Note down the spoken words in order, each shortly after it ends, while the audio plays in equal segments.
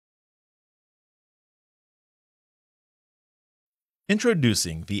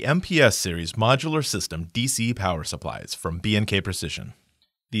Introducing the MPS series modular system DC power supplies from B&K Precision.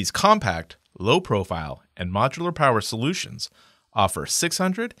 These compact, low-profile, and modular power solutions offer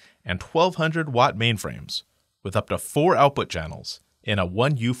 600 and 1200 watt mainframes with up to 4 output channels in a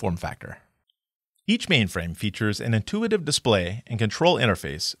 1U form factor. Each mainframe features an intuitive display and control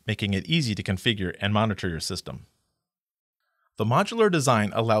interface, making it easy to configure and monitor your system. The modular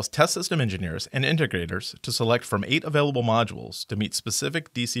design allows test system engineers and integrators to select from 8 available modules to meet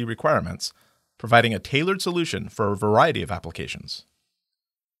specific DC requirements, providing a tailored solution for a variety of applications.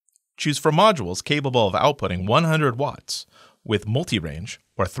 Choose from modules capable of outputting 100 watts with multi-range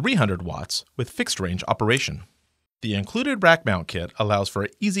or 300 watts with fixed-range operation. The included rack mount kit allows for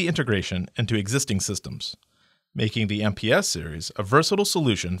easy integration into existing systems, making the MPS series a versatile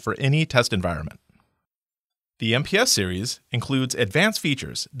solution for any test environment. The MPS series includes advanced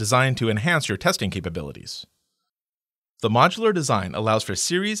features designed to enhance your testing capabilities. The modular design allows for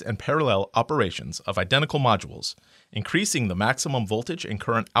series and parallel operations of identical modules, increasing the maximum voltage and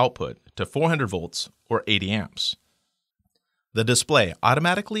current output to 400 volts or 80 amps. The display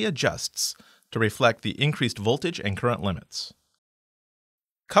automatically adjusts to reflect the increased voltage and current limits.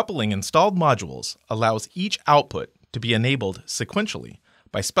 Coupling installed modules allows each output to be enabled sequentially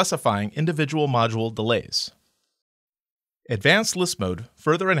by specifying individual module delays. Advanced list mode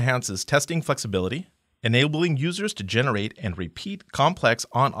further enhances testing flexibility, enabling users to generate and repeat complex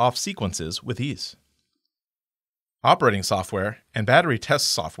on-off sequences with ease. Operating software and battery test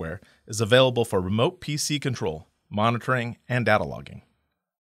software is available for remote PC control, monitoring, and data logging.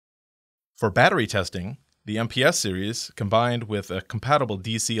 For battery testing, the MPS series, combined with a compatible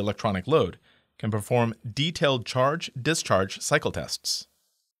DC electronic load, can perform detailed charge-discharge cycle tests.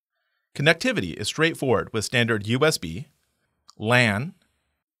 Connectivity is straightforward with standard USB, LAN,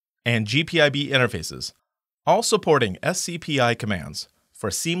 and GPIB interfaces, all supporting SCPI commands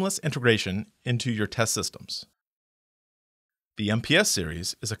for seamless integration into your test systems. The MPS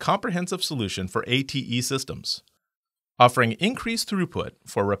series is a comprehensive solution for ATE systems, offering increased throughput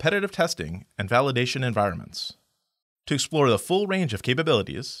for repetitive testing and validation environments. To explore the full range of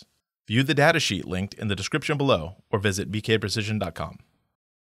capabilities, view the datasheet linked in the description below or visit bkprecision.com.